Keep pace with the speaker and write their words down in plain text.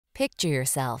Picture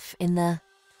yourself in the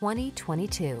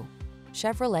 2022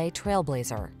 Chevrolet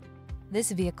Trailblazer.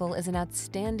 This vehicle is an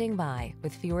outstanding buy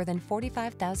with fewer than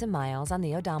 45,000 miles on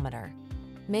the odometer.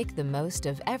 Make the most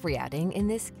of every outing in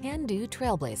this can-do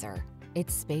Trailblazer.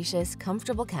 Its spacious,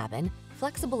 comfortable cabin,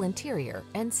 flexible interior,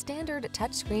 and standard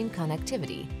touchscreen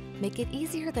connectivity make it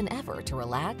easier than ever to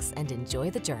relax and enjoy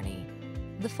the journey.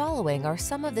 The following are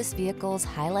some of this vehicle's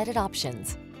highlighted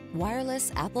options: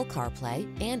 wireless Apple CarPlay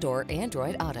and/or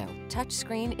Android Auto,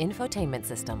 touchscreen infotainment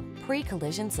system,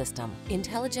 pre-collision system,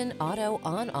 intelligent auto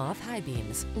on-off high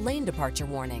beams, lane departure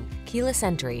warning, keyless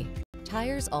entry,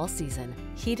 tires all season,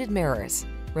 heated mirrors,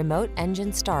 remote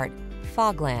engine start,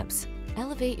 fog lamps.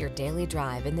 Elevate your daily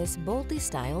drive in this boldly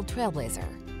styled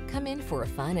Trailblazer. Come in for a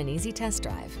fun and easy test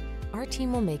drive. Our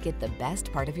team will make it the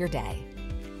best part of your day.